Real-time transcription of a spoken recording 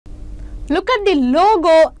Look at the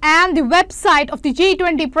logo and the website of the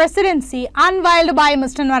G20 presidency unveiled by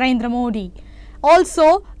Mr. Narendra Modi.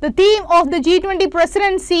 Also, the theme of the G20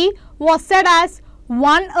 presidency was set as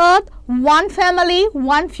One Earth, One Family,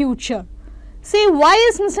 One Future. See, why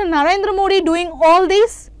is Mr. Narendra Modi doing all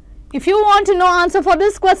this? If you want to know answer for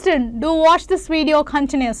this question, do watch this video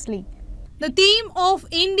continuously. The theme of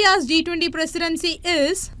India's G20 presidency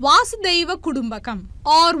is Vasudhaiva Kudumbakam,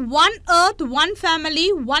 or One Earth, One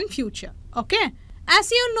Family, One Future. Okay. As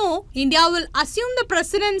you know, India will assume the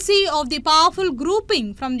presidency of the powerful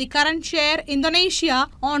grouping from the current chair Indonesia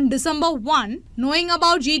on December 1. Knowing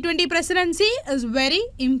about G20 presidency is very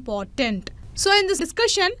important. So in this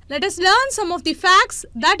discussion, let us learn some of the facts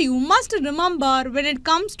that you must remember when it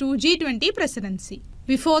comes to G20 presidency.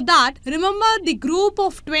 Before that, remember the group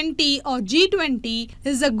of 20 or G20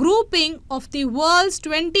 is a grouping of the world's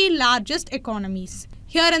 20 largest economies.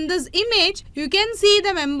 Here in this image, you can see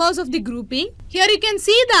the members of the grouping. Here you can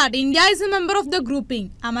see that India is a member of the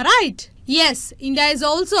grouping. Am I right? Yes, India is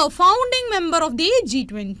also a founding member of the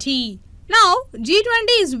G20. Now,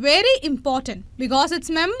 G20 is very important because its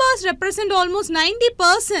members represent almost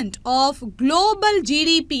 90% of global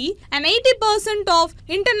GDP and 80% of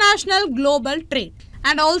international global trade.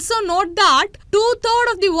 And also note that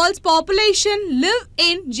 2/3 of the world's population live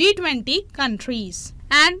in G20 countries.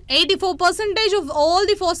 And 84% of all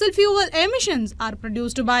the fossil fuel emissions are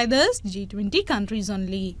produced by this G20 countries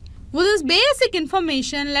only. With this basic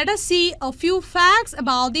information, let us see a few facts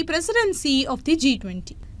about the presidency of the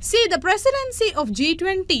G20. See, the presidency of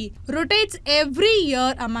G20 rotates every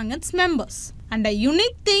year among its members. And a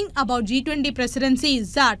unique thing about G20 presidency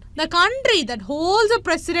is that the country that holds a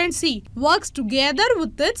presidency works together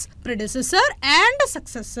with its predecessor and a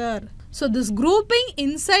successor. So this grouping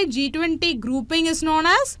inside G20 grouping is known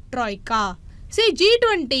as Troika. See,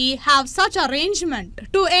 G20 have such arrangement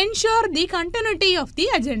to ensure the continuity of the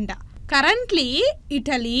agenda. Currently,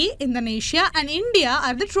 Italy, Indonesia and India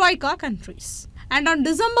are the Troika countries. And on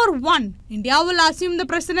December 1, India will assume the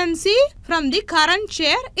presidency from the current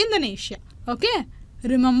chair Indonesia. Okay,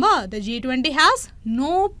 remember the G20 has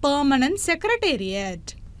no permanent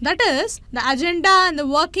secretariat. That is, the agenda and the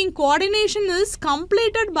working coordination is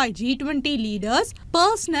completed by G20 leaders'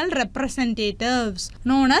 personal representatives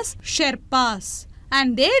known as Sherpas.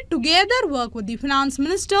 And they together work with the finance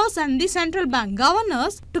ministers and the central bank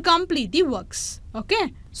governors to complete the works.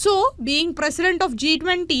 Okay. So, being president of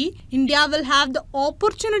G20, India will have the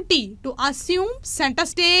opportunity to assume center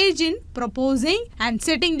stage in proposing and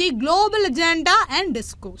setting the global agenda and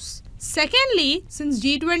discourse. Secondly, since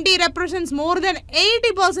G20 represents more than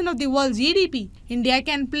 80% of the world's GDP, India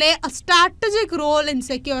can play a strategic role in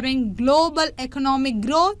securing global economic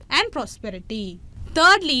growth and prosperity.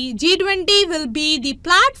 Thirdly, G20 will be the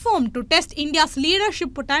platform to test India's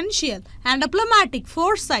leadership potential and diplomatic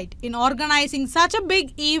foresight in organizing such a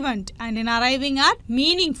big event and in arriving at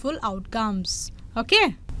meaningful outcomes.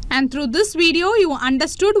 Okay. And through this video, you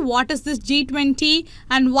understood what is this G20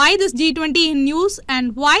 and why this G20 in news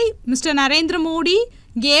and why Mr. Narendra Modi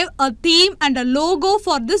gave a theme and a logo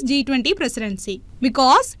for this G20 presidency.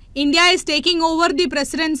 Because India is taking over the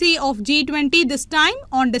presidency of G20 this time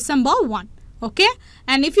on December 1. Okay,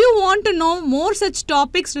 and if you want to know more such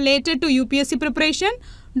topics related to UPSC preparation,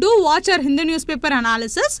 do watch our Hindu newspaper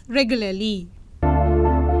analysis regularly.